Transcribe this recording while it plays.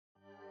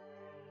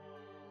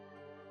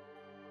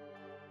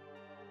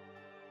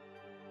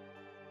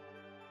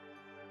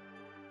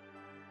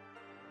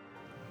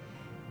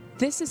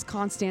This is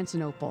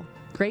Constantinople,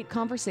 great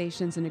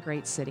conversations in a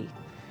great city.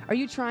 Are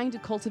you trying to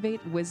cultivate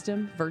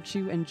wisdom,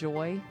 virtue, and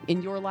joy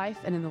in your life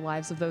and in the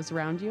lives of those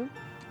around you?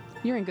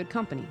 You're in good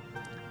company.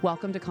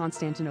 Welcome to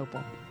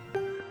Constantinople.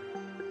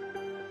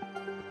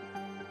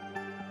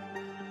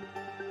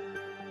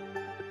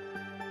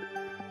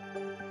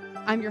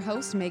 I'm your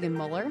host, Megan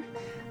Muller.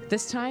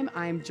 This time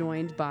I'm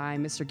joined by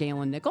Mr.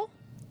 Galen Nickel.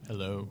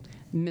 Hello.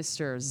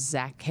 Mr.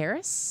 Zach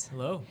Harris.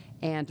 Hello.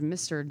 And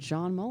Mr.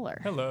 John Muller.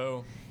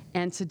 Hello.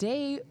 And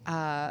today,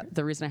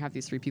 the reason I have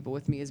these three people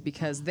with me is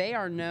because they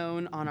are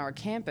known on our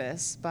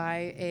campus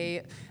by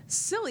a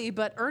silly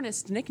but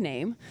earnest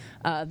nickname.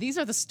 These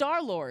are the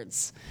Star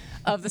Lords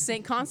of the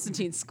St.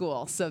 Constantine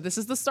School. So this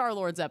is the Star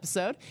Lords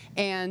episode,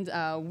 and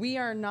we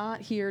are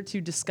not here to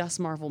discuss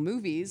Marvel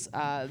movies.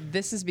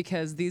 This is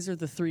because these are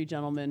the three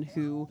gentlemen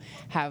who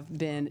have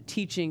been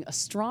teaching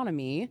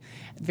astronomy,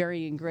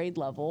 varying grade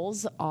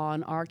levels,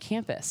 on our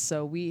campus.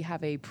 So we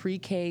have a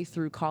pre-K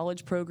through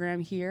college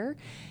program here,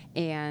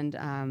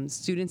 and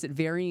students at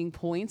varying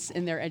points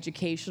in their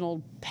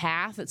educational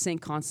path at St.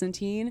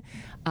 Constantine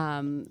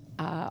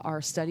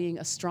are studying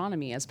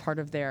astronomy as part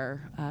of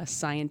their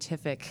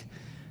scientific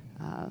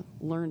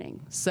learning.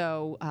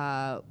 So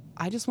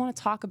I just want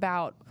to talk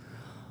about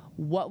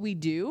what we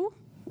do,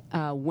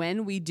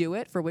 when we do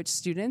it, for which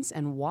students,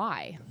 and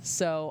why.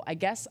 So I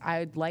guess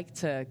I'd like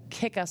to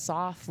kick us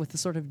off with a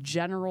sort of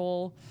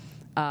general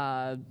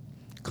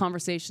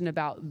conversation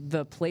about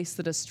the place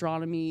that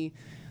astronomy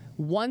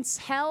once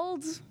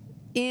held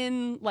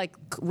in like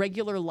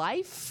regular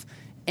life,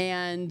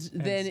 and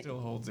then still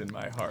holds in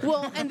my heart.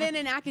 Well, and then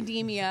in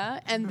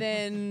academia, and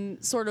then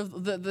sort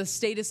of the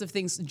status of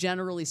things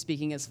generally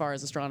speaking as far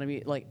as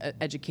astronomy, like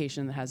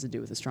education that has to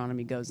do with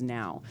astronomy goes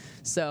now.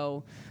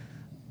 So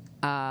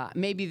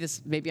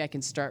maybe I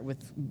can start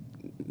with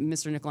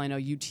Mr. Nickel. I know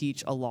you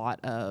teach a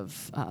lot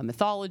of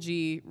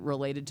mythology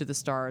related to the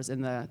stars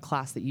in the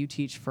class that you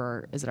teach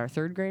for, is it our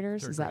third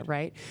graders? Is that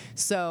right?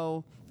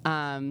 So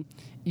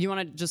you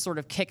want to just sort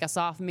of kick us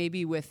off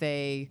maybe with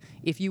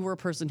if you were a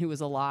person who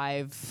was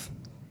alive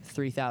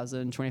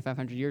 3,000,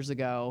 2,500 years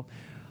ago,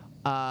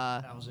 so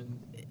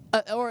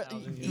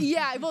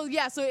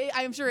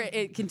I'm sure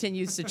it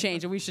continues to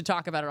change, and we should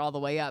talk about it all the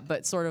way up,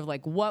 but sort of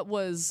like what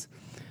was,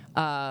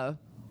 how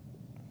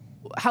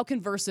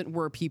conversant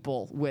were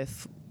people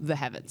with the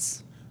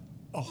heavens?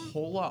 A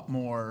whole lot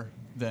more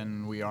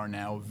than we are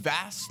now,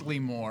 vastly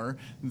more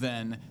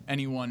than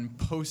anyone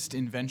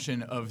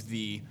post-invention of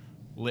the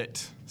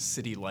lit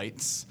city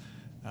lights.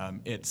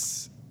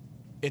 It's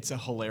a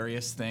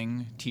hilarious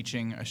thing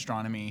teaching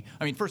astronomy.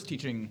 I mean, first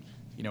teaching,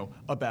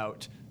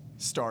 about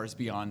stars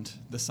beyond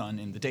the sun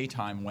in the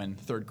daytime when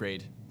third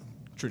grade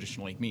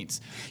traditionally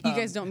meets. You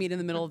guys don't meet in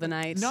the middle of the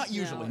night? Not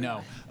usually,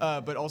 no.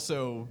 But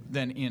also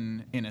then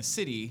in a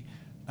city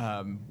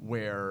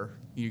where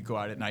you go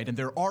out at night and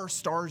there are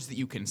stars that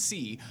you can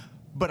see.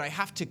 But I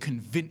have to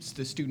convince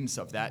the students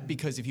of that,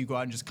 because if you go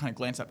out and just kind of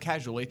glance up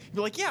casually,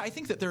 you're like, yeah, I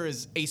think that there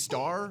is a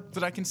star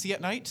that I can see at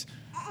night,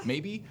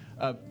 maybe.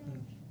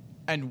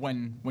 And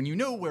when you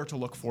know where to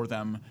look for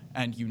them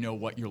and you know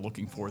what you're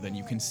looking for, then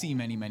you can see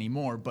many, many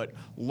more. But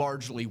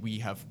largely we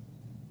have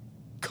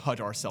cut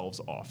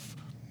ourselves off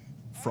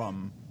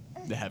from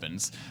the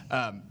heavens.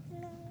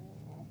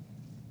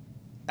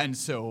 And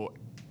so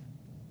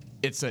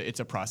it's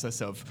a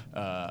process of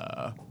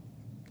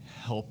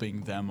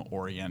helping them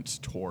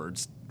orient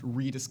towards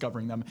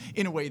rediscovering them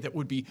in a way that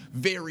would be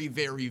very,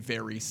 very,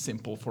 very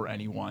simple for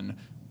anyone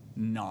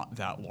not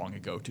that long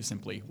ago to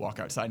simply walk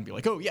outside and be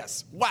like, oh,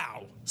 yes,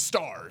 wow,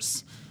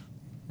 stars.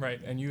 Right,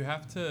 and you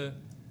have to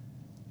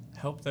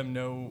help them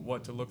know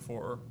what to look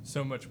for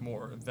so much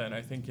more than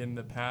I think in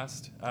the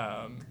past,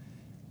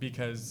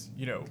 because,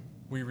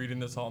 we read in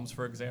the Psalms,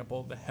 for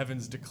example, the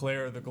heavens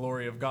declare the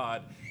glory of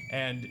God,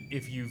 and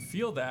if you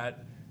feel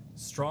that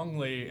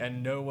strongly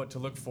and know what to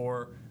look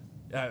for,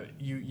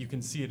 you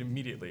can see it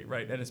immediately,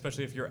 right? And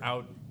especially if you're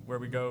out where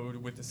we go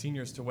with the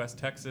seniors to West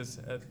Texas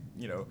at,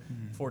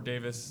 Fort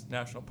Davis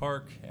National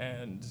Park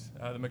and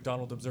the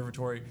McDonald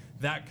Observatory,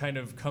 that kind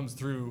of comes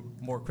through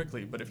more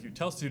quickly. But if you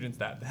tell students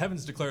that the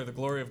heavens declare the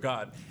glory of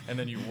God, and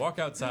then you walk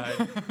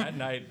outside at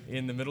night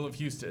in the middle of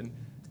Houston,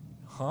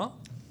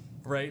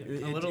 right?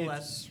 A little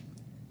less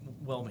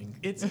whelming.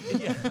 It's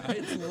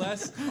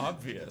less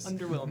obvious.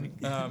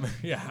 Underwhelming.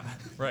 Yeah,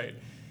 right.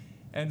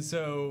 And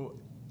so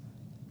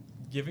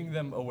giving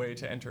them a way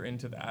to enter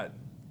into that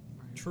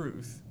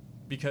truth,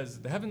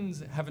 because the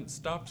heavens haven't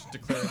stopped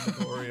declaring the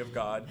glory of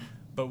God,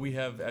 but we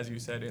have, as you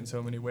said, in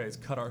so many ways,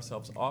 cut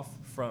ourselves off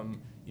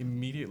from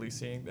immediately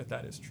seeing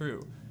that is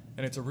true.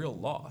 And it's a real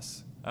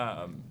loss.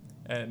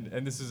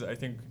 And this is, I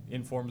think,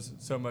 informs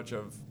so much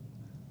of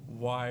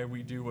why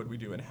we do what we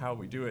do and how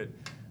we do it,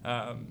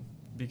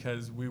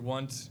 because we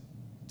want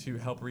to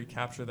help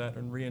recapture that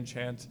and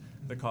re-enchant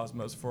the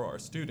cosmos for our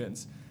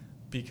students,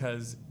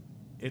 because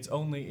it's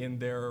only in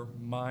their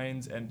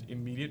minds and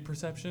immediate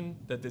perception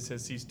that this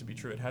has ceased to be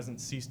true. It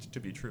hasn't ceased to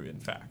be true, in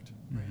fact.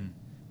 Mm-hmm.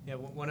 Yeah,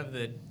 one of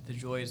the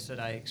joys that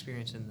I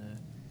experience in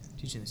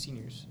teaching the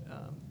seniors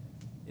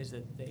is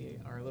that they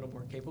are a little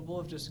more capable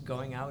of just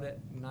going out at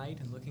night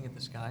and looking at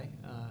the sky.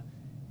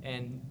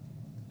 And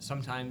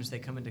sometimes they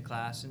come into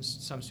class, and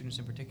some students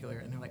in particular,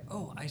 and they're like,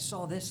 "Oh, I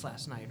saw this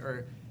last night,"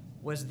 or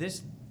 "Was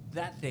this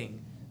that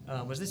thing?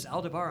 Was this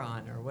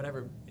Aldebaran?" or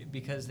whatever,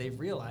 because they've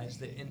realized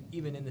that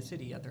even in the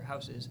city at their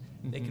houses,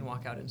 they can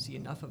walk out and see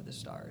enough of the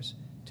stars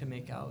to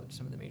make out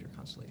some of the major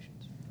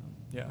constellations.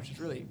 Which is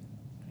really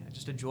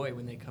just a joy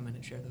when they come in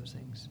and share those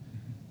things.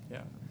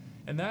 Yeah.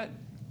 And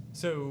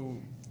so,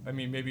 I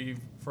mean, maybe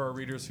for our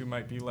readers who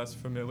might be less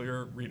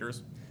familiar,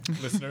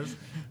 listeners,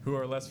 who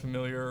are less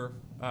familiar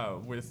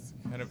with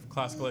kind of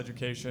classical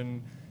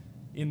education,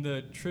 in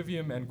the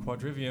trivium and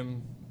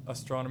quadrivium,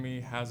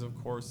 astronomy has, of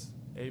course,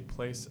 a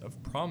place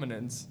of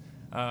prominence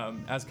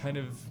as kind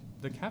of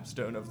the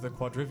capstone of the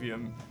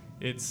quadrivium.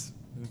 It's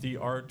the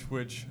art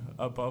which,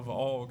 above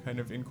all, kind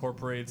of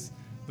incorporates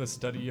the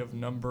study of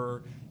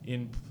number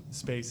in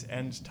space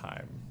and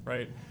time,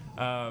 right?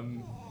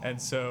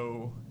 And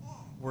so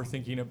we're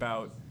thinking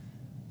about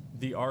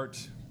the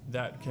art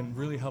that can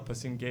really help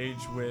us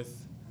engage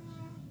with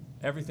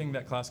everything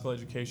that classical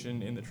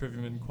education in the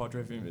trivium and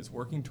quadrivium is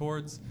working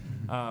towards.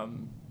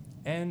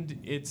 And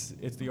it's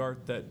the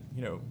art that,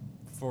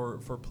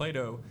 for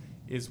Plato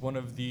is one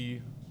of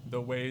the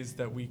ways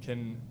that we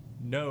can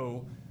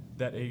know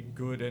that a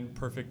good and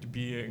perfect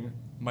being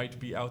might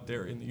be out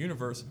there in the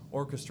universe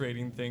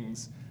orchestrating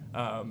things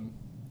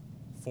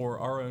for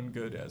our own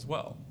good as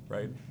well,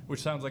 right?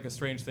 Which sounds like a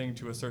strange thing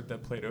to assert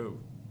that Plato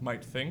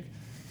might think,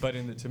 but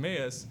in the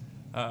Timaeus,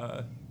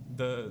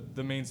 the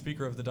main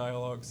speaker of the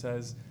dialogue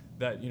says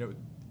that,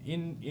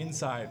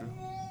 inside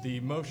the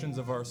motions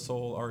of our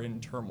soul are in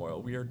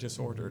turmoil. We are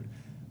disordered.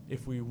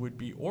 If we would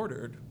be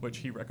ordered, which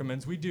he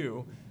recommends we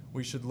do,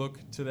 we should look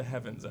to the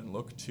heavens and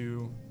look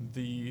to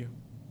the,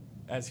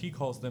 as he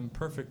calls them,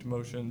 perfect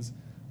motions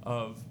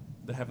of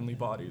the heavenly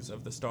bodies,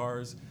 of the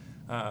stars,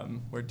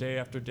 where day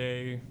after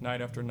day,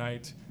 night after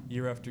night,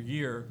 year after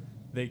year,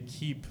 they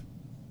keep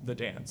the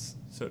dance,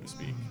 so to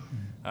speak.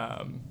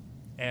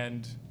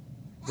 And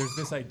there's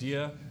this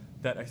idea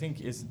that I think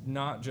is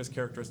not just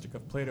characteristic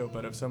of Plato,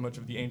 but of so much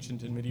of the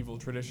ancient and medieval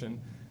tradition,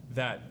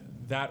 that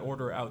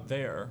order out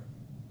there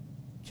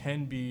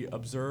can be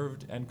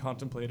observed and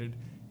contemplated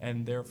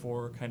and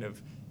therefore kind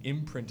of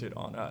imprinted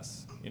on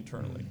us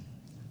internally.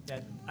 Yeah,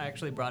 I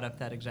actually brought up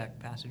that exact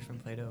passage from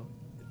Plato,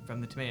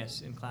 from the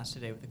Timaeus, in class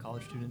today with the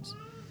college students.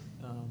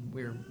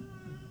 We were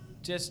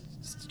just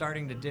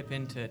starting to dip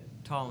into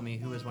Ptolemy,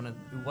 who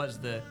was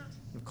the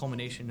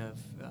culmination of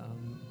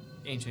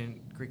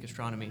ancient Greek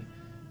astronomy.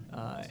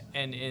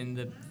 And in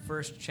the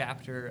first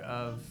chapter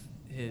of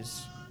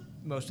his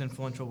most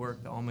influential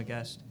work, the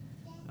Almagest,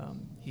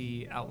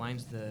 he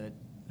outlines the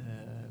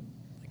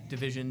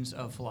divisions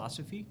of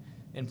philosophy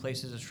and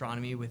places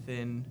astronomy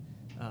within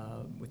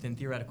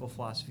theoretical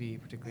philosophy,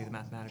 particularly the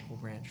mathematical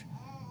branch.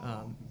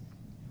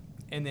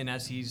 And then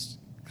as he's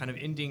kind of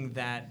ending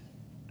that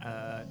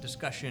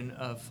discussion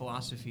of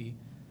philosophy,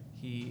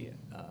 he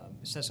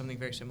says something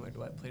very similar to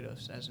what Plato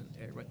says,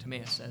 or what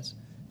Timaeus says.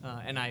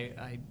 And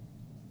I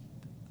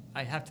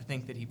have to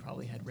think that he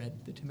probably had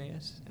read the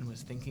Timaeus and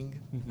was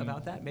thinking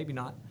about that. Maybe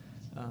not,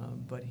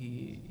 but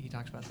he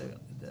talks about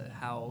the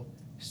how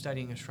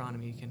studying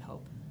astronomy can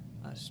help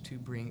us to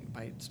bring,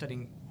 by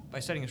studying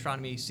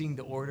astronomy, seeing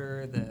the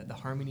order, the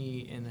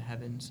harmony in the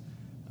heavens,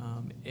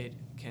 it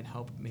can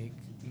help make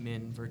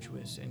men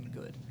virtuous and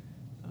good.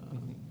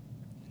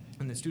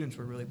 And the students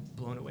were really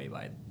blown away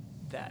by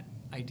that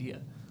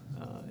idea,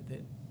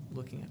 that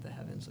looking at the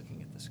heavens,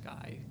 looking at the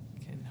sky,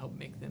 can help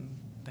make them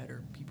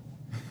better people.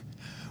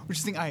 Which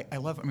is the thing I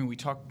love. I mean, we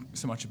talk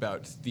so much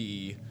about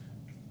the,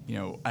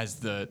 as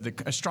the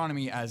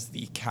astronomy as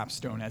the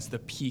capstone, as the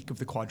peak of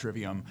the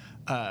quadrivium.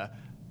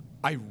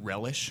 I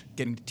relish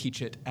getting to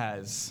teach it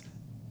as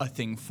a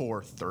thing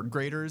for third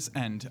graders,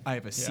 and I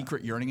have a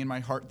secret yearning in my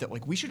heart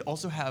that we should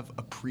also have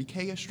a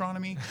pre-K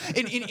astronomy,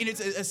 and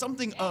it's as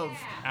something of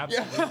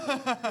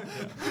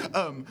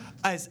absolutely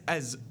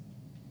as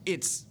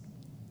it's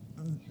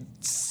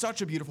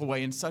such a beautiful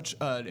way and such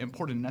an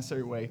important and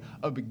necessary way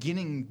of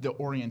beginning the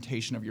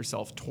orientation of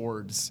yourself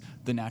towards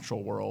the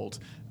natural world.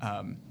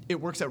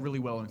 It works out really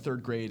well in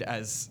third grade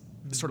as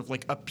sort of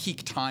like a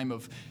peak time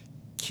of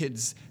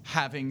kids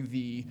having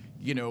the,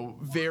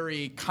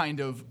 very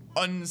kind of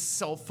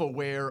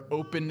unself-aware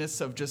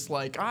openness of just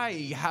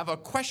I have a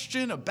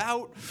question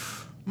about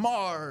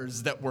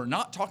Mars that we're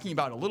not talking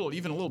about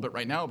even a little bit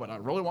right now, but I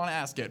really want to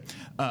ask it.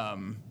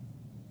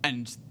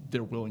 And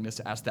their willingness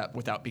to ask that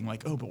without being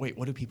oh, but wait,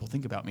 what do people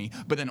think about me?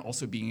 But then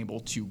also being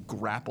able to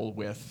grapple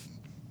with,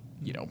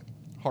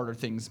 harder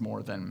things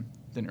more than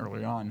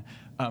early on.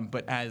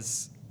 But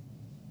as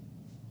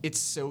it's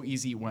so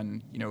easy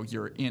when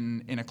you're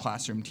in a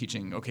classroom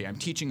teaching. Okay, I'm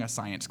teaching a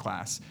science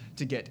class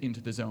to get into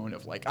the zone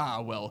of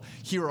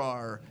here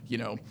are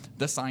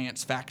the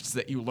science facts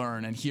that you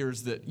learn, and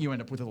you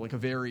end up with a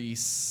very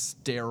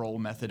sterile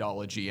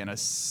methodology and a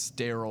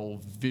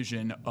sterile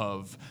vision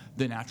of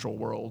the natural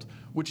world.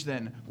 Which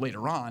then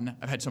later on,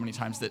 I've had so many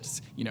times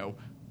that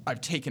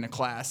I've taken a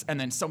class, and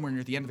then somewhere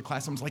near the end of the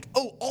class, someone's like,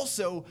 oh,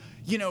 also,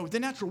 the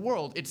natural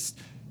world, it's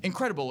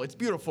incredible, it's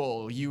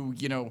beautiful, you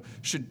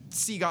should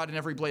see God in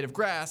every blade of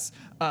grass.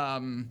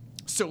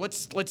 So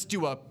let's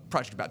do a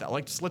project about that.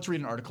 Let's read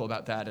an article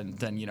about that, and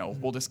then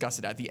we'll discuss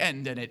it at the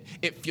end. And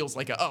it feels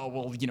like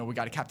we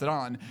got to cap it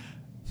on,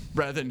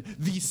 rather than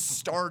the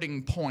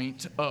starting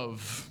point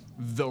of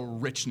the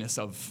richness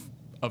of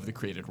the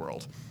created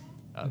world.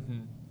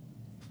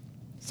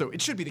 So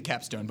it should be the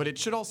capstone, but it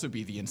should also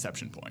be the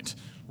inception point.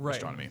 Right.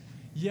 Astronomy.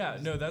 Yeah,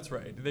 no, that's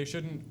right. They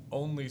shouldn't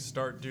only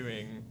start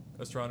doing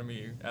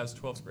astronomy as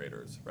 12th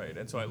graders, right?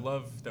 And so I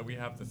love that we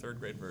have the 3rd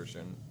grade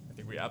version. I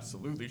think we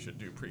absolutely should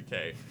do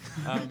pre-K,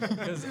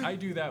 because I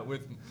do that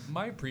with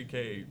my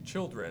pre-K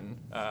children.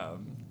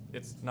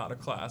 It's not a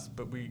class,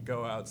 but we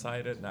go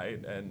outside at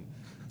night and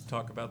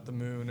talk about the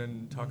moon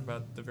and talk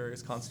about the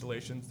various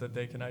constellations that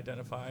they can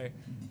identify,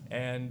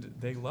 and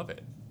they love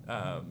it.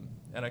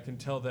 And I can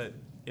tell that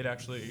it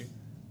actually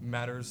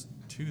matters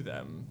to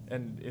them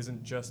and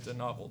isn't just a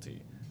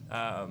novelty.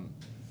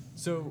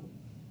 So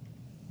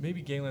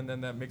maybe, Galen,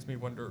 then that makes me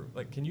wonder,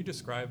 can you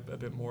describe a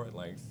bit more at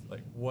length,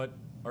 what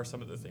are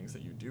some of the things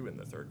that you do in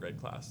the 3rd grade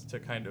class to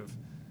kind of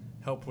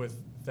help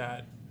with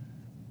that?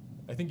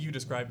 I think you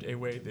described a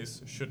way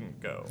this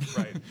shouldn't go,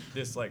 right?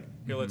 This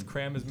let's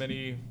cram as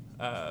many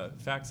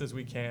facts as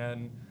we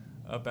can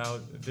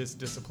about this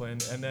discipline,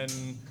 and then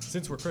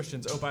since we're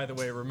Christians, oh, by the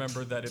way,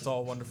 remember that it's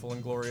all wonderful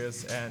and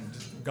glorious and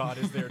God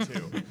is there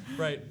too,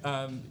 right?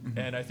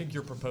 And I think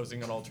you're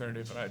proposing an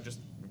alternative, and I'm just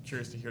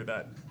curious to hear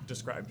that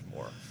described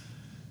more.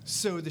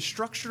 So the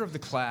structure of the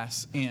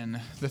class in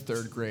the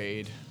 3rd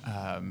grade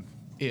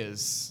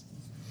is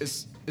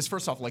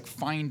first off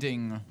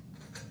finding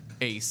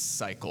a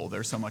cycle.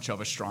 There's so much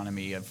of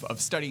astronomy, of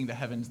studying the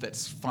heavens,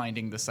 that's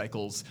finding the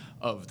cycles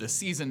of the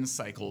seasons,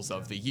 cycles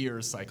of the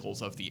years,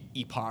 cycles of the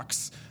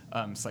epochs,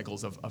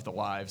 cycles of the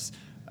lives,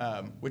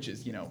 which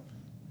is,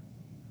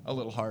 a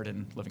little hard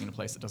in living in a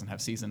place that doesn't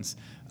have seasons.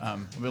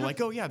 We're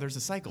like, oh yeah, there's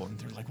a cycle, and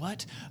they're like,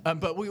 what?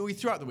 But we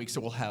throughout the week,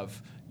 so we'll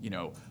have,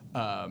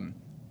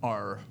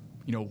 our,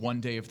 one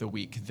day of the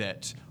week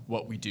that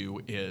what we do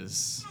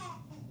is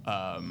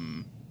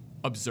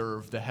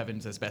observe the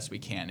heavens as best we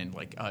can in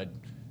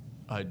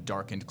a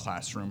darkened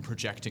classroom,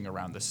 projecting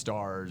around the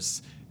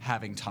stars,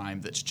 having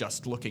time that's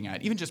just looking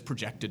at even just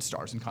projected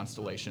stars and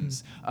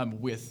constellations,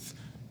 with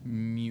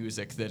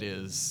music that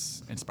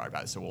is inspired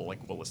by this. So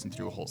we'll listen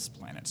through a whole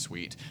planet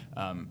suite.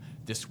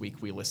 This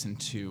week we listened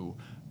to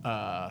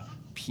a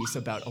piece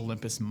about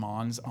Olympus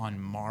Mons on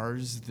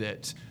Mars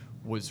that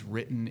was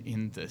written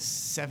in the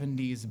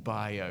 70s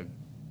by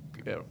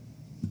a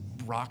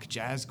rock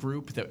jazz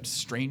group that was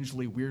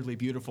strangely, weirdly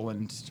beautiful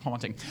and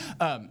haunting.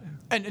 And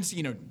it's,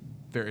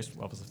 various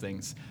levels of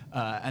things,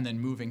 and then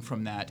moving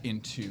from that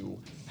into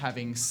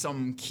having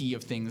some key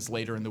of things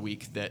later in the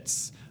week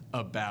that's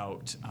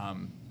about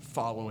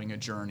following a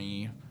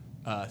journey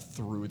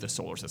through the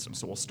solar system.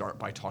 So we'll start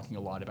by talking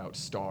a lot about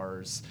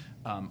stars,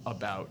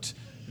 about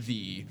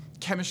the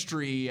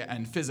chemistry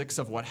and physics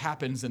of what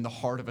happens in the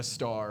heart of a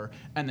star,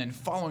 and then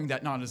following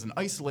that not as an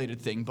isolated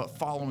thing, but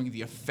following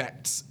the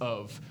effects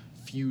of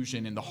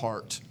fusion in the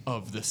heart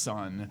of the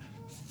sun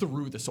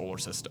through the solar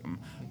system,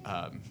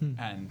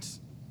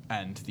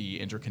 and the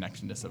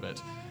interconnectedness of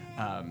it.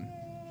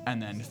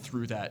 And then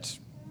through that,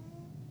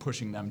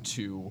 pushing them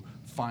to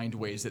find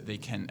ways that they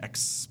can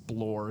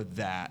explore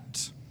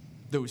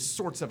those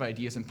sorts of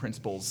ideas and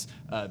principles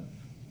on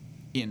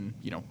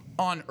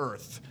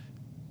Earth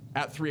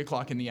at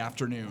 3:00 in the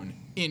afternoon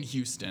in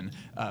Houston,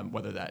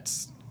 whether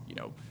that's,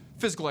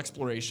 physical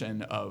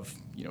exploration of,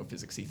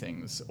 physicsy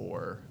things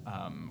or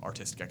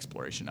artistic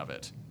exploration of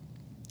it.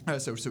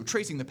 So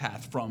tracing the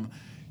path from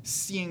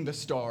seeing the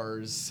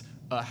stars,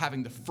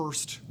 having the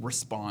first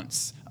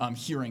response,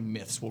 hearing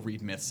myths. We'll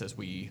read myths as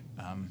we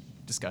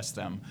discuss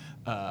them.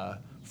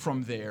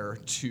 From there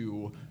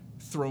to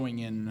throwing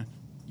in,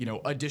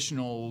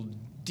 additional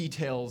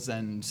details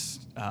and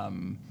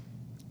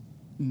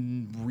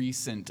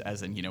recent,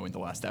 as in, in the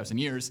last 1,000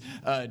 years,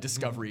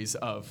 discoveries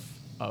of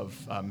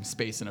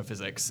space and of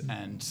physics,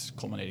 and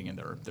culminating in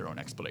their own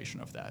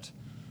explanation of that.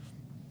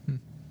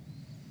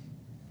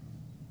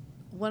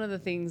 One of the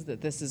things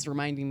that this is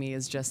reminding me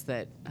is just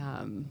that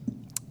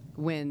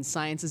when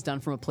science is done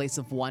from a place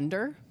of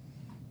wonder,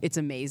 it's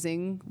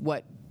amazing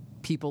what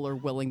people are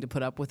willing to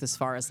put up with as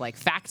far as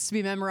facts to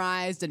be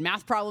memorized and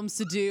math problems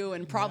to do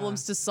and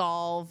problems to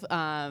solve,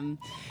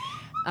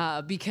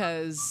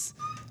 because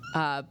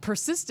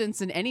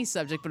persistence in any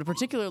subject, but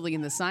particularly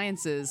in the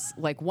sciences,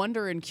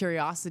 wonder and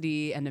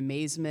curiosity and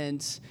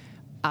amazement,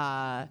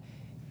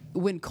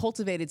 when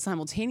cultivated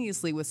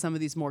simultaneously with some of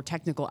these more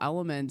technical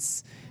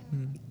elements,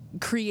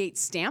 create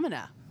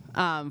stamina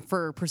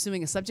for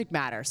pursuing a subject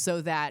matter,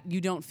 so that you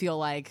don't feel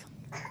like,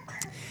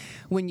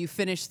 when you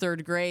finish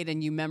third grade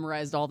and you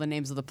memorized all the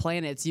names of the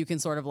planets, you can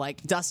sort of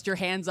like dust your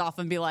hands off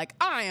and be like,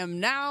 I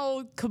am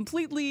now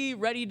completely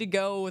ready to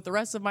go with the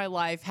rest of my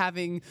life,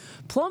 having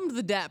plumbed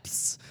the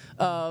depths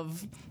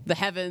of the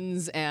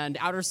heavens and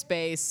outer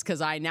space,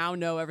 because I now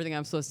know everything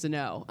I'm supposed to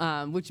know,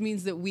 which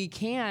means that we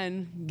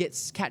can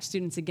catch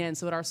students again.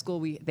 So at our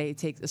school, they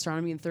take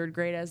astronomy in third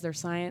grade as their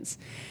science,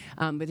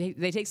 but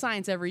they take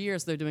science every year,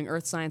 so they're doing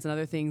earth science and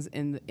other things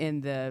in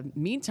the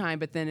meantime.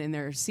 But then in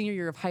their senior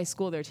year of high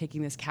school, they're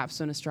taking this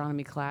capstone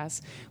astronomy class,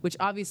 which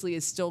obviously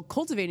is still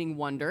cultivating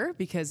wonder,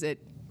 because it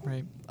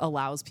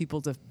allows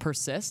people to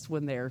persist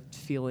when they're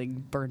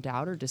feeling burnt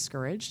out or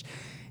discouraged.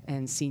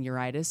 And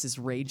senioritis is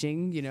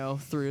raging,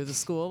 through the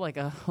school like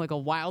a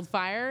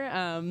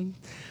wildfire,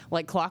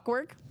 like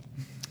clockwork.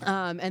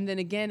 And then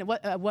again,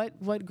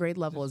 what grade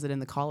level is it in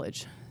the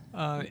college?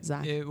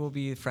 Zach? It will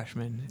be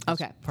freshmen. It's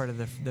Okay. part of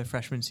the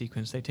freshman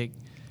sequence. They take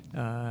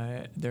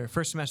their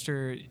first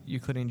semester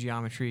Euclidean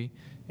geometry,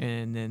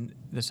 and then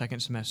the second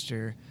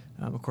semester,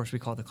 of course, we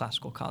call it the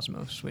classical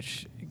cosmos,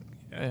 which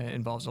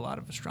involves a lot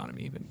of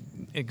astronomy, but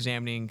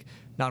examining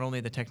not only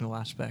the technical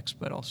aspects,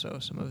 but also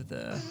some of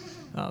the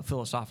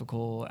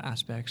philosophical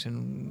aspects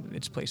and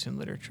its place in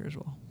literature as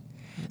well.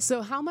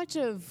 So how much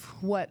of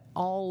what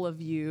all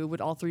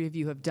three of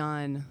you have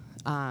done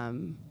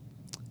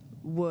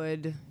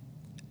would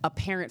a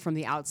parent from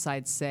the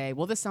outside say,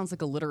 well, this sounds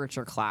like a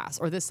literature class,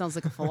 or this sounds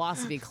like a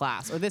philosophy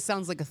class, or this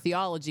sounds like a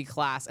theology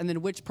class? And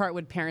then which part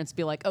would parents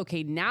be like,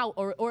 okay, now,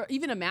 or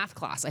even a math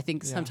class? I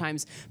think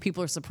sometimes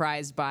people are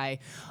surprised by,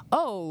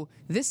 oh,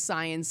 this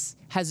science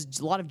has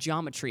a lot of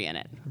geometry in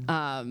it,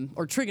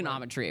 or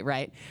trigonometry,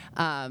 right?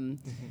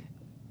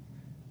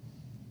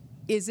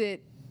 Is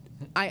it,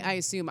 I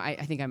assume, I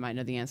think I might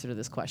know the answer to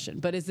this question,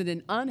 but is it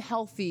an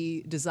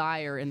unhealthy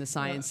desire in the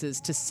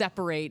sciences to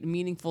separate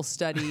meaningful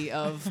study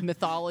of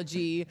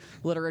mythology,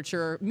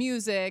 literature,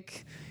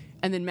 music,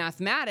 and then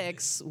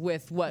mathematics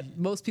with what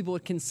most people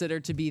would consider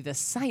to be the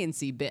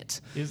science-y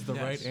bit? Is the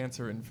right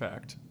answer, in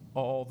fact,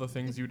 all the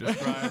things you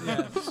described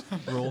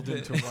rolled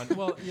into one?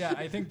 Well, yeah,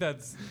 I think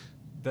that's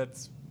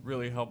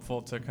really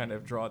helpful to kind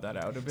of draw that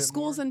out a bit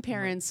Schools more. and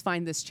parents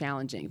find this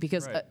challenging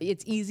because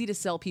it's easy to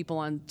sell people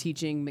on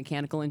teaching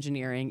mechanical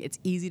engineering. It's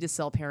easy to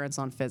sell parents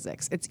on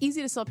physics. It's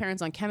easy to sell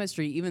parents on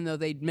chemistry, even though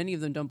many of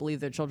them don't believe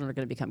their children are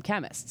going to become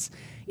chemists.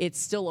 It's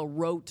still a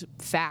rote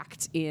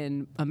fact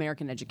in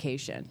American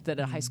education that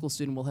a high school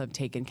student will have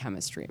taken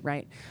chemistry,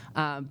 right?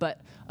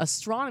 But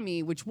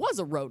astronomy, which was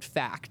a rote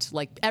fact,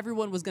 like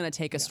everyone was going to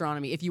take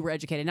astronomy if you were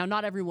educated. Now,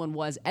 not everyone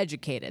was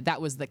educated.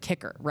 That was the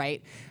kicker,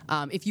 right?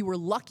 If you were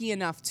lucky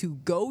enough to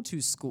go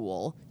to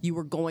school, you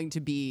were going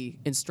to be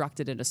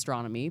instructed in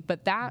astronomy,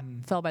 but that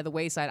fell by the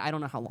wayside. I don't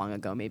know how long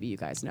ago. Maybe you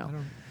guys know.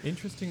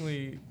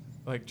 Interestingly,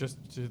 like just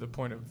to the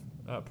point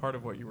of part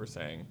of what you were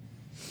saying,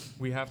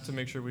 we have to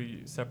make sure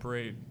we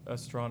separate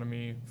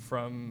astronomy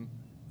from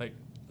like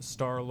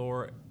star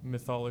lore,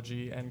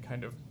 mythology, and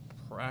kind of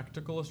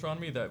practical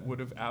astronomy that would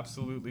have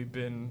absolutely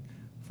been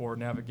for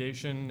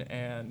navigation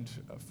and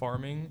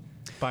farming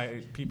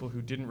by people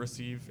who didn't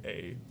receive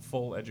a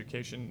full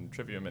education,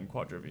 trivium and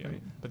quadrivium.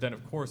 Right. But then,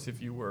 of course,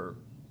 if you were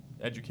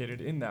educated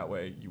in that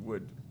way, you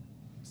would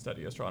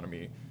study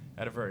astronomy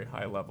at a very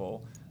high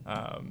level.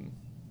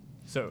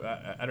 So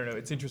I don't know.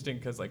 It's interesting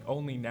because like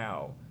only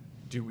now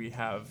do we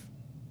have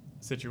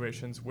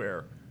situations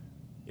where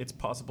it's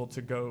possible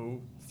to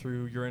go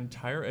through your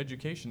entire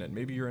education and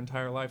maybe your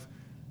entire life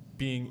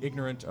being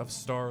ignorant of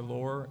star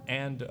lore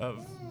and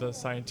of the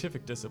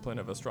scientific discipline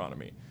of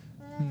astronomy.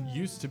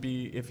 Used to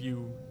be, if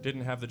you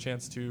didn't have the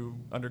chance to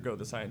undergo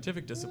the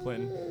scientific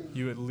discipline,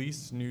 you at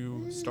least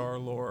knew star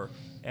lore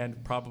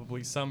and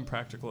probably some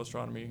practical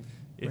astronomy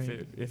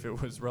if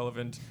it was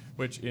relevant,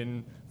 which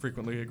in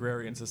frequently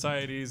agrarian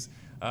societies,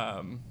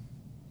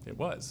 it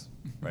was,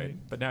 right?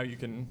 But now you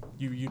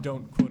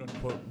don't quote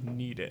unquote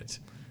need it,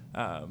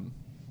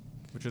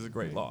 which is a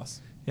great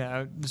loss.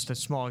 Yeah, just a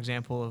small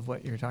example of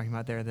what you're talking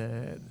about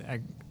there,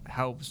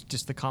 how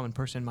just the common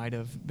person might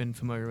have been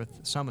familiar with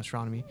some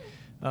astronomy.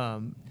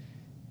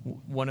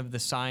 One of the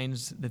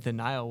signs that the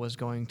Nile was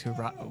going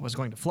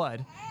to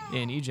flood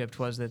in Egypt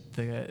was that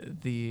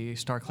the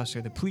star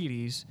cluster, the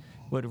Pleiades,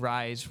 would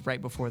rise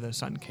right before the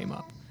sun came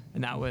up.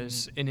 And that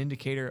was an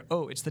indicator,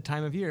 it's the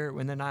time of year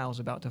when the Nile's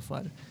about to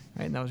flood,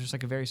 right? And that was just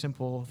like a very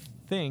simple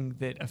thing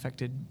that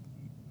affected,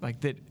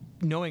 like that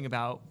knowing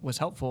about was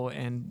helpful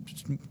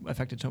and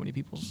affected so many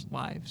people's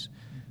lives.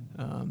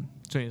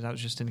 So anyways, that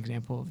was just an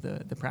example of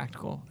the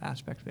practical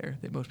aspect there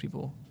that most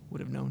people would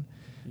have known.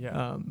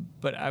 Yeah.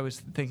 But I was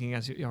thinking,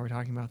 as y'all were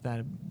talking about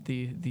that,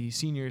 the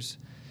seniors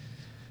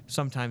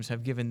sometimes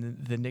have given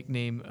the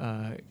nickname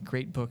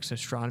Great Books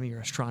Astronomy or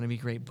Astronomy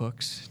Great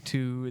Books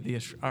to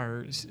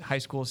our high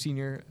school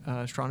senior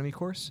astronomy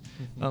course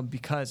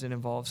because it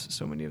involves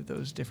so many of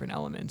those different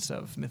elements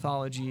of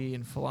mythology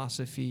and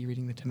philosophy,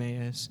 reading the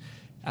Timaeus,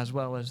 as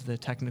well as the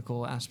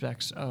technical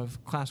aspects of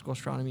classical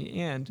astronomy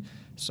and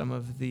some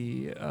of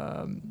the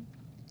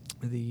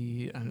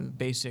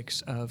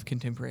basics of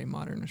contemporary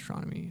modern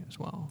astronomy as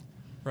well.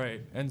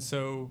 Right, and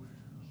so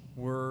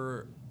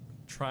we're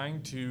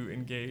trying to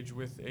engage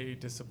with a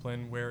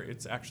discipline where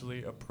it's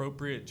actually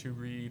appropriate to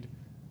read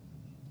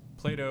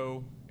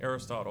Plato,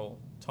 Aristotle,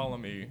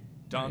 Ptolemy,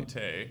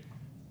 Dante,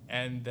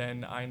 and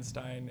then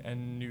Einstein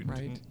and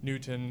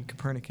Newton,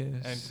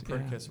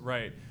 Copernicus,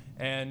 right?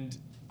 And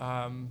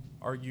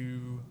are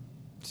you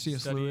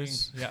C.S. studying?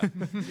 Lewis. Yeah,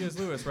 C.S.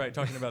 Lewis, right?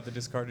 Talking about the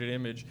discarded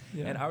image.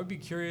 Yeah. And I would be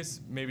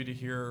curious, maybe, to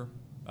hear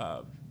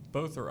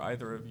both or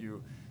either of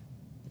you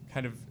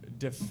kind of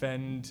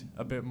defend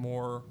a bit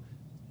more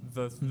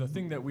the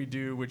thing that we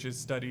do, which is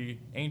study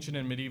ancient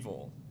and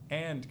medieval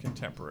and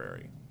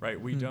contemporary, right?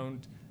 We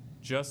don't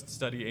just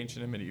study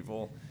ancient and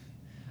medieval.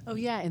 Oh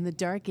yeah, in the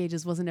Dark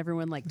Ages, wasn't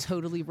everyone like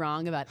totally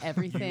wrong about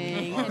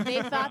everything? And they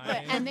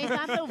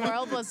thought the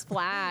world was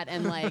flat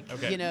and like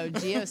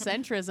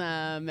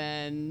geocentrism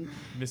and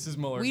Mrs.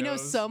 Muller. we know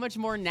knows. so much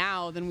more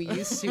now than we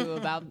used to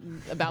about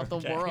the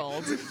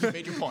world. You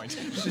made your point.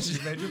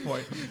 You made your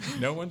point.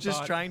 No one Just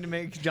thought trying to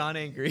make John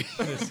angry.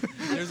 I'm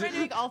trying to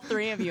make all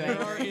three of you There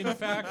are, angry. in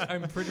fact,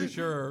 I'm pretty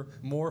sure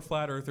more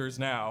flat earthers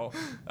now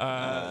than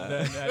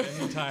at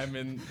any time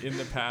in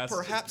the past.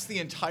 Perhaps the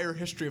entire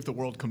history of the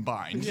world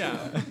combined.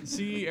 Yeah.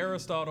 See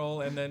Aristotle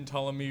and then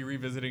Ptolemy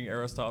revisiting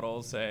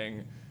Aristotle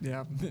saying,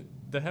 Yeah.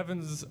 the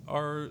heavens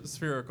are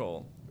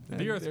spherical. And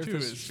The earth, the earth too,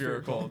 is is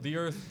spherical. The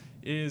earth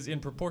is in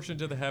proportion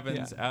to the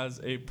heavens as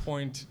a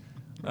point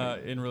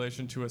in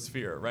relation to a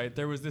sphere, right?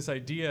 There was this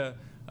idea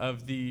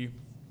of the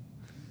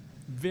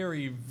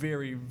very,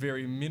 very,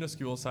 very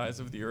minuscule size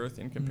of the earth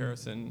in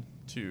comparison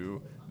to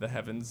the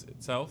heavens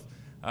itself.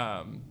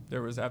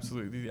 There was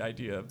absolutely the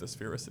idea of the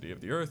sphericity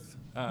of the earth.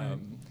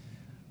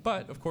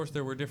 But, of course,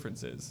 there were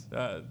differences.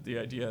 The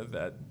idea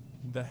that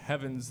the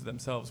heavens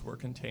themselves were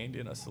contained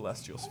in a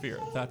celestial sphere,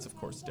 that's, of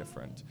course,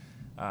 different.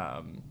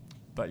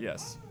 But,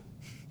 yes,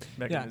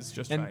 Megan is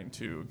just trying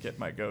to get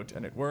my goat,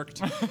 and it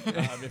worked.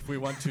 If we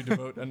want to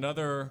devote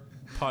another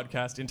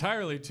podcast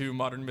entirely to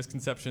modern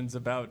misconceptions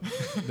about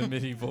the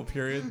medieval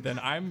period, then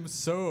I'm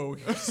so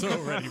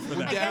ready for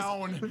that.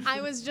 Down.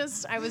 I was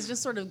just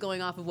sort of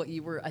going off of what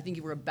you were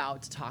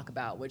about to talk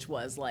about, which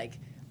was like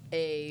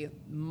a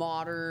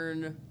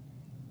modern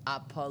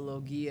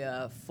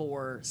apologia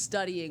for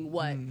studying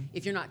what,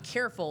 if you're not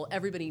careful,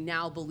 everybody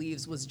now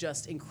believes was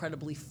just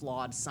incredibly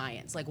flawed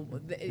science. Like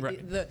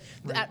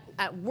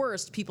at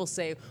worst, people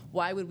say,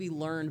 why would we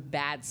learn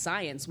bad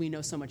science? We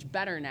know so much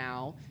better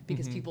now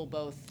because people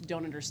both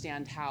don't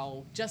understand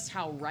how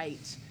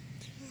right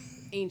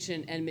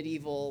ancient and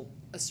medieval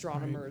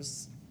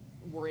astronomers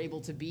were able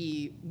to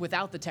be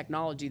without the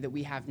technology that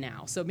we have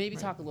now. So maybe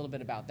talk a little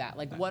bit about that.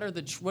 Like, what are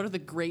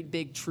the great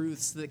big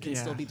truths that can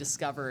still be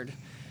discovered?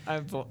 I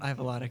have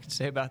a lot I could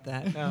say about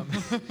that,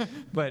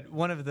 but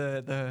one of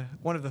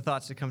the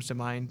thoughts that comes to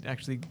mind,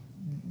 actually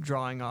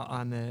drawing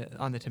on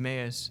the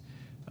Timaeus,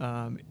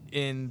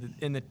 in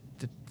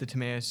the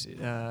Timaeus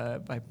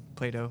by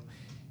Plato,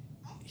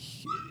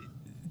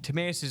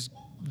 Timaeus's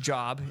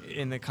job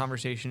in the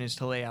conversation is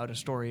to lay out a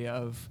story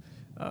of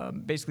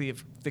basically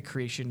of the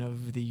creation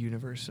of the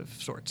universe of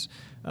sorts,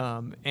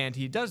 and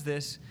he does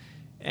this.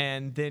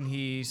 And then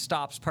he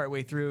stops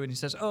partway through and he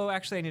says, oh,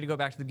 actually, I need to go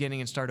back to the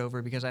beginning and start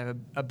over because I have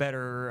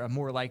a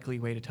more likely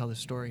way to tell the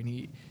story. And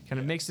he kind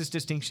of makes this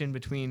distinction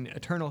between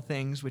eternal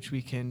things, which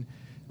we can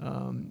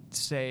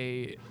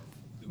say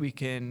we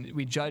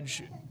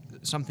judge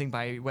something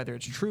by whether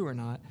it's true or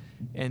not,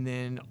 and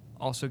then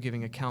also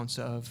giving accounts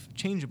of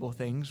changeable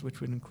things,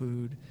 which would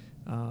include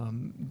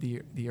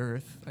the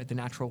earth, right, the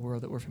natural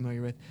world that we're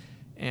familiar with.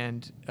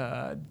 And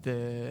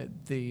the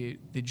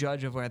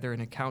judge of whether an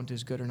account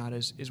is good or not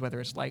is whether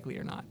it's likely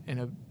or not.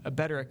 And a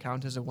better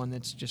account is one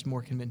that's just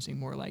more convincing,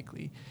 more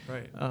likely.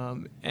 Right.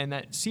 And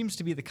that seems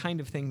to be the kind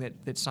of thing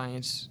that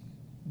science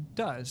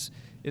does,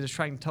 is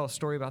trying to tell a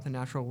story about the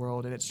natural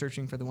world, and it's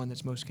searching for the one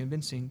that's most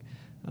convincing.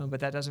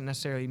 But that doesn't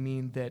necessarily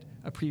mean that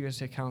a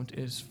previous account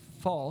is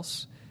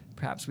false.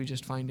 Perhaps we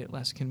just find it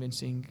less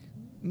convincing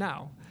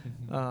now.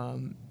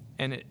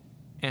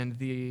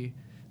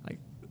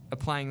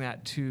 Applying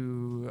that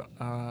to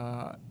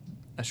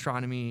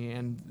astronomy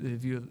and the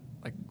view of,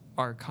 like,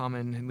 our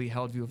commonly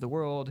held view of the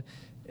world,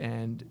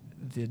 and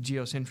the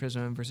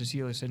geocentrism versus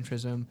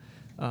heliocentrism,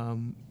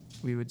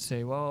 we would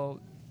say, well,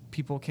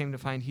 people came to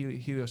find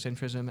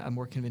heliocentrism a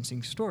more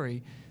convincing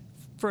story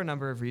for a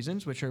number of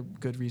reasons, which are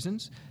good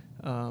reasons.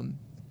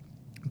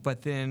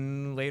 But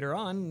then later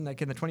on,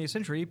 like in the 20th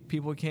century,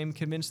 people became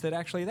convinced that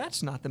actually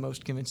that's not the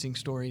most convincing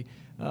story,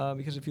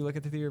 because if you look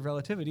at the theory of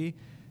relativity,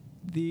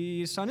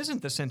 the sun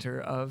isn't the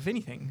center of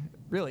anything,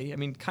 really. I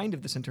mean, kind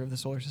of the center of the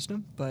solar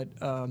system, but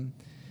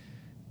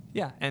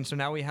and so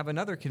now we have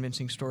another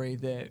convincing story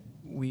that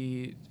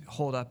we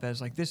hold up as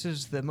like, this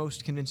is the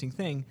most convincing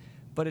thing,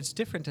 but it's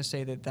different to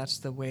say that that's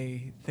the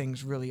way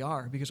things really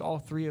are, because all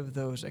three of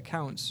those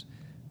accounts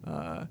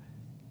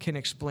can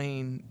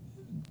explain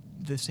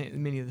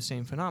many of the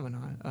same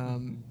phenomena.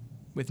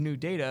 With new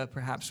data,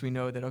 perhaps we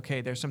know that,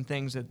 okay, there's some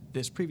things that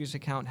this previous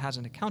account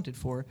hasn't accounted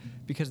for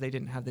because they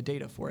didn't have the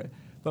data for it.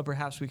 But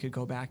perhaps we could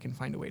go back and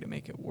find a way to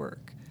make it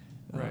work.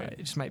 Right. It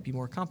just might be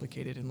more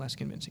complicated and less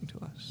convincing to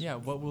us. Yeah,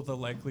 what will the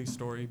likely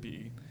story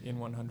be in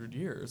 100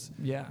 years?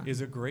 Yeah.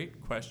 Is a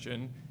great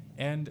question.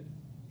 And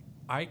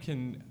I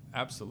can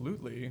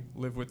absolutely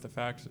live with the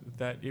fact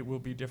that it will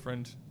be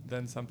different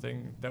than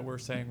something that we're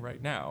saying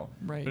right now.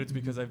 Right. But it's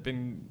because I've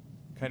been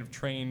kind of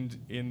trained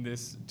in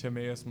this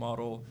Timaeus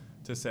model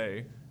to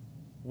say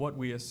what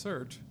we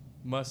assert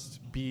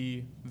must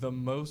be the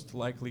most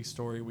likely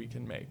story we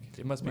can make.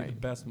 It must be the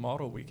Right. best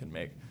model we can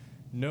make.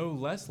 No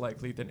less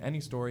likely than any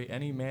story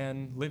any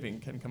man living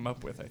can come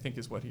up with, I think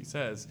is what he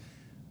says.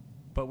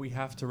 But we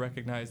have to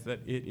recognize that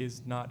it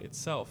is not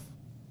itself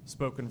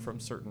spoken from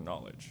certain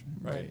knowledge,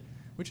 right? Right.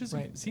 Which is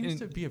Right. seems And-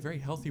 to be a very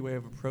healthy way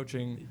of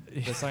approaching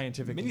the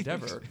scientific Many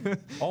endeavor. things.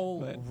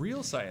 All But-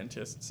 real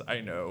scientists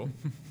I know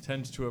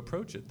tend to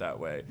approach it that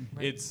way.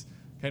 Right. It's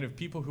kind of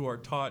people who are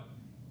taught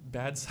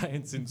bad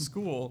science in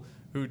school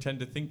who tend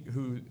to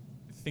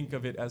think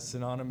of it as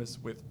synonymous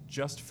with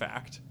just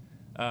fact.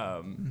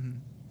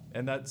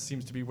 And that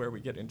seems to be where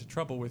we get into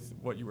trouble with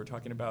what you were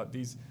talking about.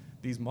 These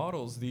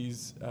models,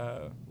 these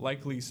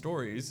likely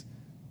stories,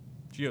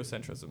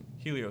 geocentrism,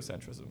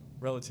 heliocentrism,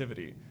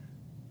 relativity,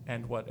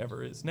 and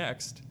whatever is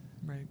next,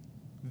 Right.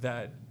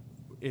 that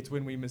it's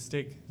when we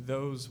mistake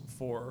those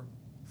for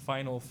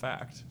final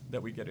fact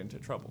that we get into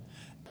trouble.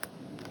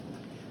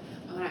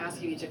 I'm going to ask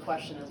you each a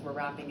question as we're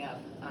wrapping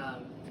up.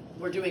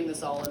 We're doing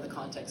this all in the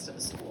context of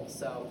a school.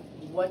 So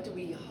what do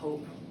we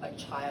hope a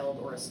child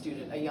or a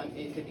student,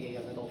 it could be a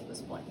young adult at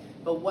this point,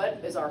 but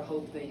what is our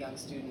hope that a young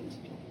student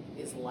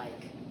is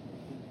like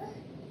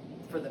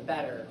for the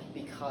better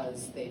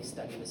because they've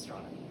studied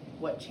astronomy?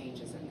 What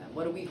changes in them?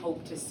 What do we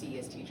hope to see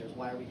as teachers?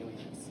 Why are we doing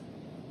this?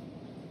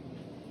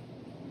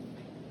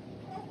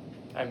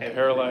 I'm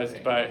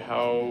paralyzed by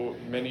how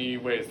many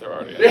ways there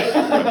are to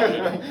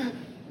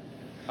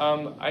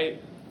answer.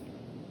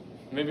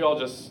 Maybe I'll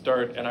just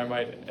start, and I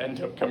might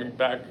end up coming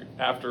back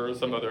after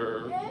some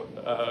other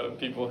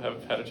people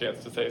have had a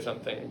chance to say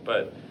something.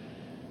 But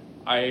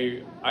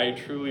I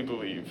truly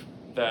believe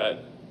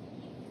that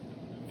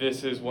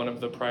this is one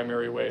of the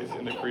primary ways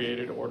in the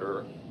created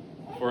order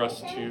for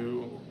us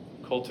to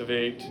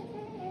cultivate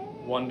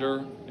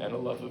wonder and a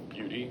love of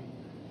beauty,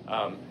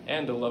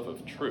 and a love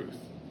of truth,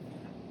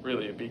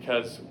 really,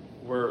 because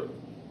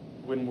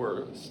when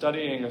we're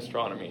studying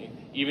astronomy,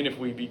 even if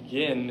we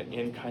begin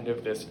in kind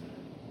of this,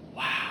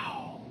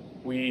 wow,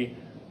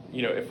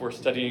 if we're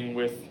studying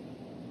with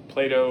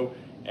Plato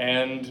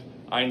and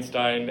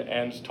Einstein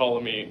and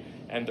Ptolemy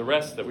and the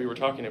rest that we were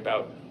talking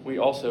about, we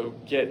also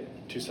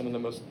get to some of the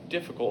most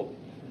difficult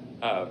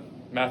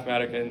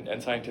mathematic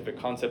and scientific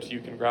concepts you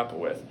can grapple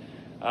with.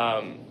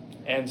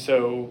 And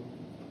so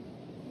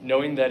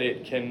knowing that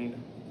it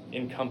can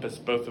encompass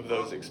both of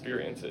those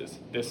experiences,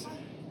 this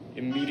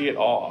immediate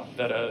awe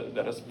that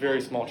a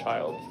very small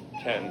child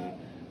can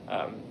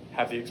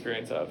have the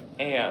experience of,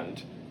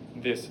 and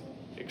this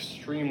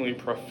extremely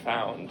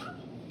profound,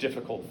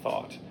 difficult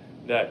thought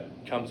that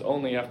comes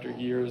only after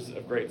years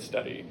of great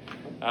study.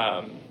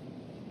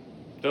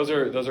 Those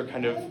are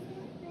kind of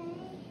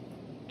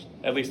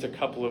at least a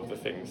couple of the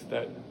things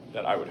that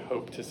I would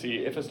hope to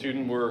see if a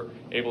student were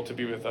able to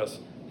be with us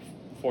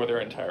for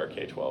their entire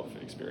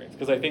K-12 experience.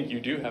 Because I think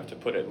you do have to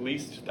put at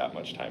least that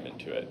much time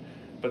into it,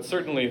 but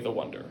certainly the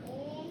wonder.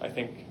 I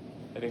think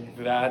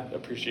that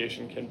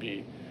appreciation can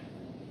be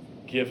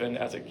given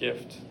as a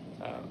gift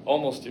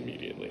almost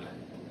immediately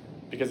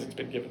because it's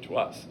been given to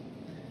us.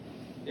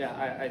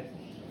 Yeah,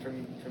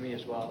 for me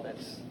as well,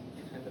 that's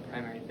kind of the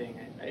primary thing.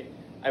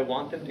 I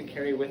want them to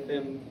carry with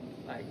them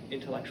like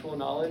intellectual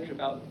knowledge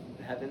about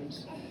the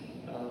heavens,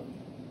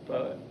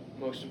 but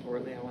most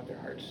importantly, I want their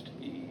hearts to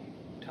be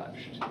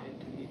touched and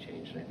to be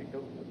changed. And I think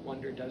the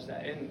wonder does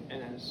that. And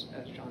as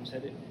John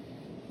said,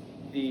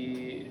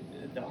 the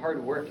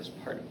hard work is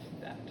part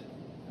of that.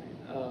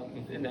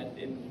 Right? And that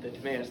in the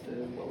Timaeus,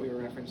 what we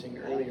were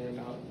referencing earlier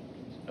about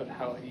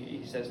how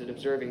he says that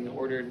observing the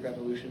ordered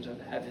revolutions of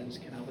the heavens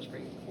can help us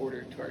bring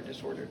order to our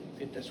disordered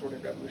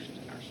revolutions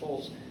in our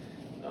souls.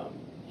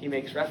 He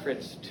makes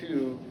reference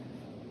to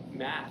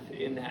math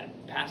in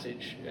that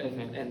passage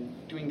and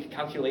doing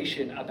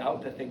calculation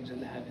about the things in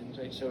the heavens,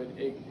 right? So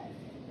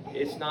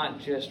it's not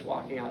just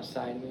walking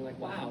outside and being like,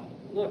 wow,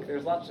 look,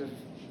 there's lots of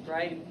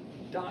bright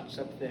dots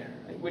up there,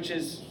 right? Which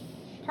is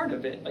part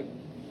of it. Like,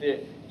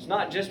 it's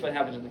not just what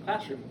happens in the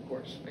classroom, of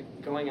course. Like,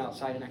 going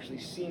outside and actually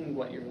seeing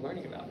what you're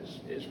learning about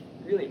is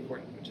really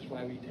important, which is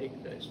why we take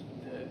the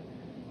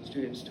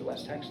students to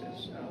West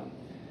Texas.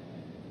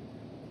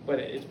 But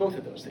it's both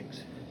of those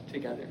things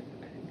together,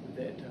 I think,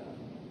 that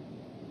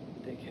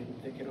they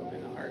can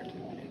open the heart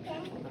and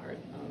transform the heart.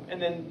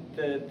 And then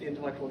the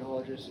intellectual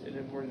knowledge is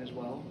important as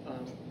well.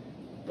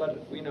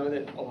 But we know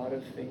that a lot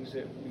of things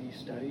that we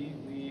study,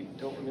 we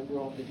don't remember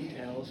all the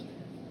details,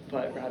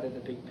 but rather the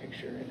big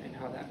picture and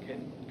how that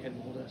can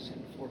mold us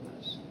and form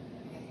us.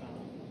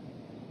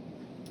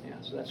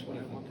 So that's what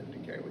I want them to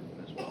carry with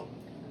them as well,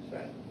 is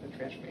that the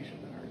transformation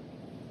of the heart.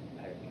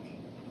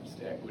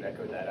 I would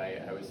echo that.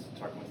 I was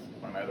talking with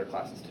one of my other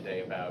classes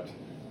today about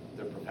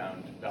the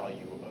profound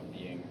value of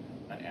being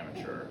an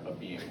amateur, of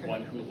being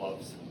one who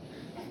loves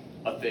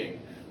a thing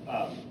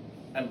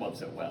and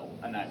loves it well.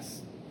 And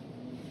that's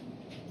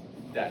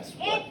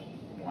what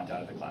we want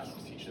out of the classes,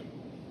 teach them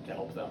to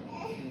help them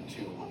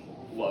to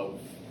love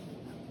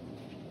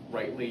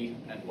rightly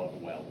and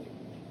love well.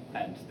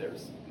 And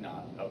there's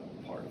not a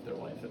part of their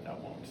life that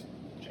won't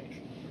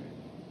change.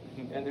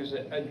 And there's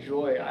a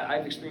joy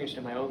I've experienced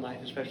in my own life,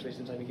 especially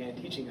since I began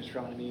teaching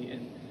astronomy.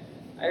 And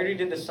I already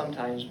did this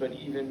sometimes, but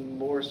even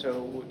more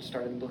so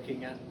started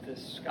looking at the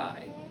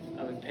sky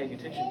and paying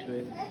attention to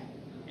it.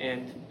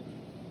 And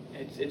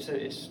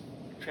it's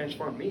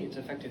transformed me. It's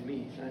affected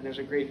me. And there's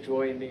a great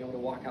joy in being able to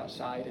walk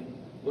outside and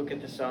look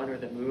at the sun or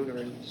the moon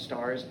or the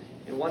stars,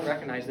 and one,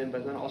 recognize them,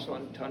 but then also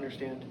to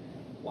understand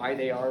why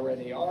they are where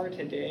they are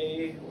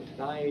today or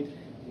tonight,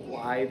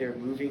 why they're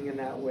moving in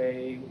that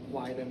way,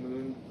 why the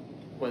moon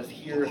was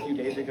here a few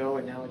days ago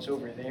and now it's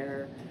over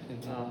there.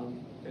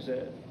 There's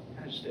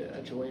just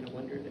a joy and a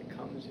wonder that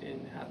comes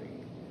in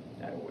having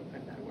that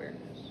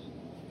awareness.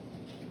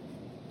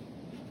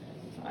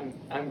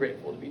 I'm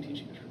grateful to be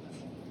teaching this.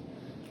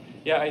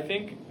 Yeah, I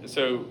think,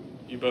 so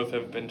you both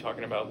have been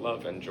talking about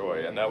love and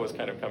joy, and that was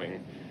kind of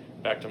coming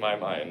back to my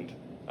mind.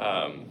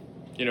 On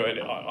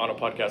a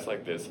podcast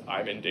like this,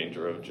 I'm in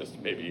danger of just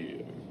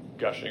maybe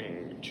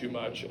gushing too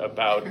much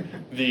about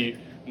the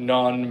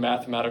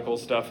non-mathematical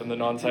stuff and the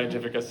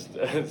non-scientific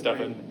stuff,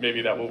 and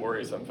maybe that will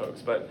worry some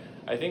folks. But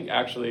I think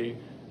actually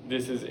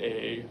this is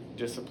a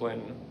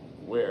discipline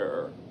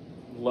where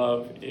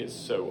love is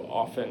so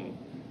often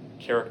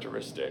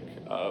characteristic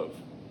of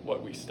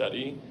what we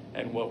study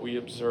and what we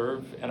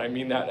observe, and I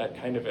mean that at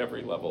kind of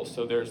every level.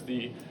 So there's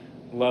the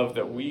love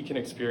that we can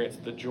experience,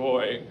 the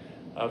joy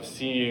of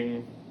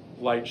seeing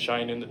light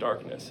shine in the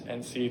darkness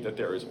and see that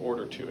there is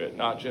order to it,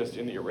 not just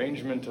in the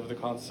arrangement of the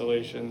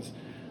constellations,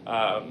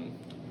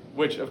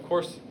 which of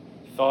course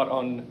thought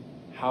on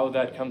how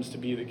that comes to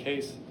be the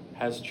case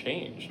has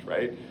changed,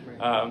 right?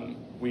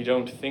 We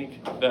don't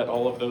think that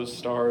all of those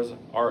stars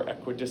are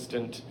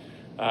equidistant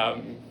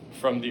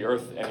from the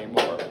Earth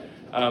anymore.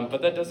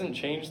 But that doesn't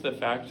change the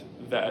fact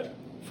that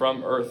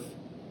from Earth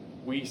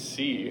we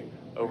see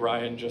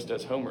Orion just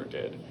as Homer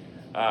did,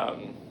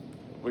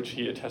 which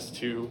he attests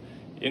to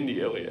in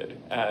the Iliad.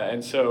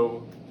 And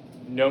so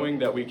knowing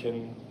that we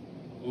can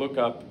look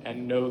up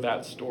and know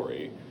that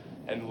story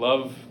and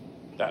love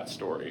that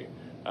story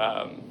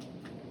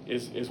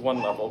is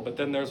one level. But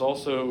then there's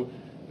also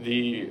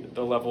the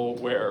level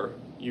where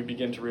you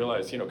begin to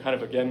realize, kind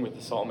of again with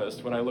the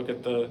psalmist, when I look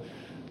at the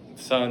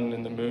sun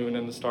and the moon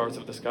and the stars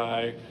of the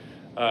sky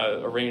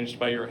arranged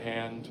by your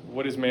hand,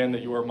 what is man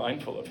that you are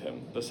mindful of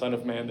him, the Son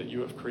of Man that you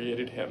have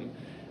created him?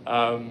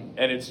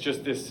 And it's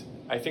just this,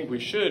 I think we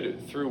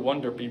should, through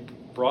wonder, be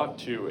brought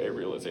to a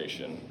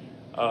realization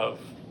of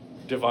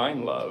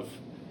divine love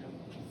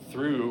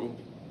through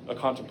a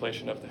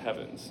contemplation of the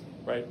heavens,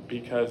 right?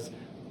 Because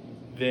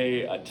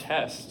they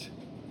attest,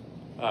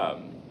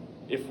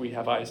 if we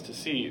have eyes to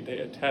see, they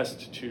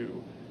attest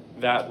to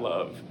that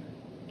love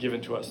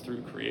given to us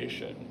through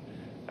creation,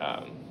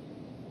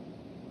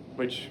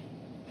 which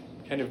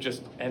kind of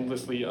just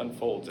endlessly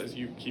unfolds as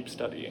you keep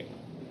studying.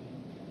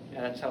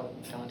 Yeah, that's how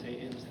Dante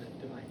ends the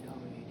Divine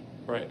Comedy.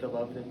 Right. The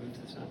love that moves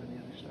the sun and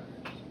the other stars.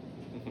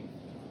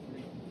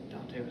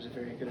 Dante was a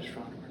very good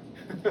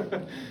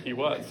astronomer. He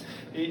was.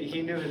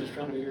 He knew his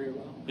astronomy very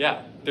well.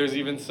 Yeah, there's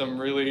even some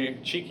really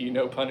cheeky,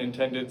 no pun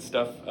intended,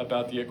 stuff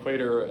about the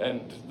equator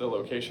and the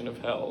location of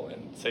hell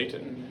and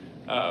Satan.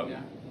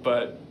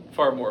 But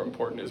far more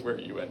important is where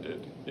you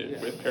ended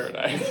with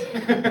paradise.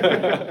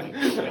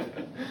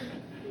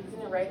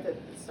 Isn't it right that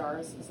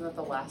stars, isn't that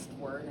the last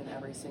word in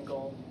every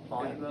single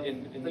volume of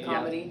in the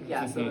comedy?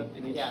 Yeah, so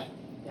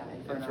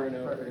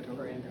Inferno,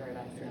 Purgatory, and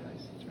Paradise.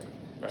 That's right.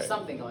 There's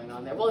something going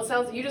on there. Well, it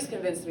sounds, you just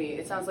convinced me,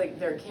 it sounds like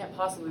there can't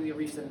possibly be a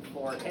reason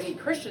for any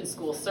Christian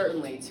school,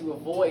 certainly, to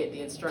avoid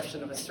the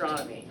instruction of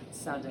astronomy.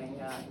 It's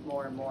sounding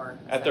more and more.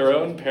 At their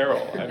own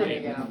peril, I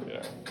mean.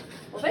 Yeah.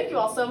 Well, thank you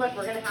all so much.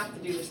 We're going to have to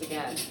do this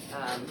again.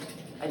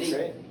 I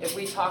think if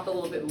we talk a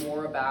little bit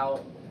more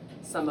about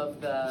some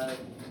of the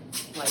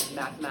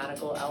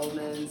mathematical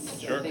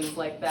elements and things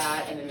like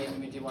that, and then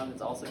maybe we do one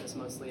that's also just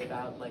mostly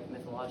about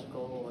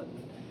mythological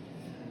and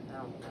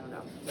I don't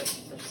know.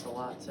 There's just a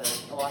lot to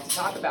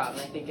talk about,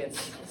 and I think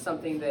it's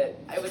something that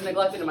I was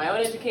neglected in my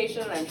own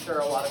education, and I'm sure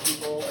a lot of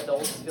people,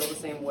 adults, feel the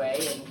same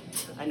way. And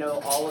I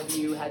know all of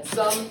you had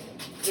some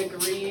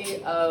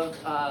degree of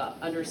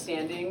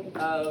understanding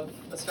of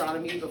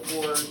astronomy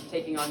before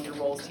taking on your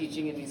roles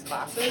teaching in these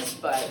classes,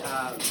 but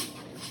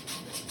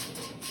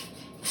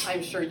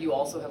I'm sure you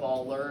also have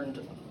all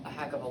learned a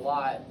heck of a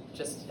lot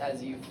just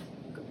as you've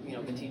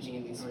been teaching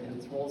in these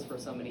roles for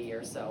so many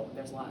years. So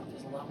there's a lot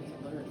we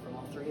can learn from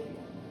all three of you.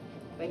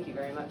 Thank you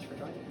very much for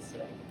joining us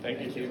today.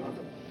 Thank you.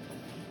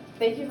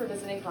 Thank you for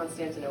visiting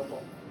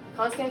Constantinople.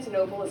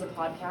 Constantinople is a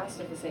podcast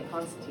of the St.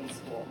 Constantine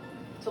School.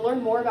 To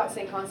learn more about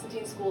St.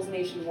 Constantine schools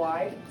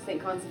nationwide, St.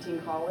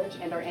 Constantine College,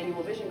 and our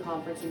annual Vision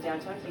Conference in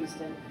downtown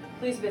Houston,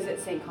 please visit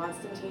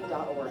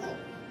stconstantine.org.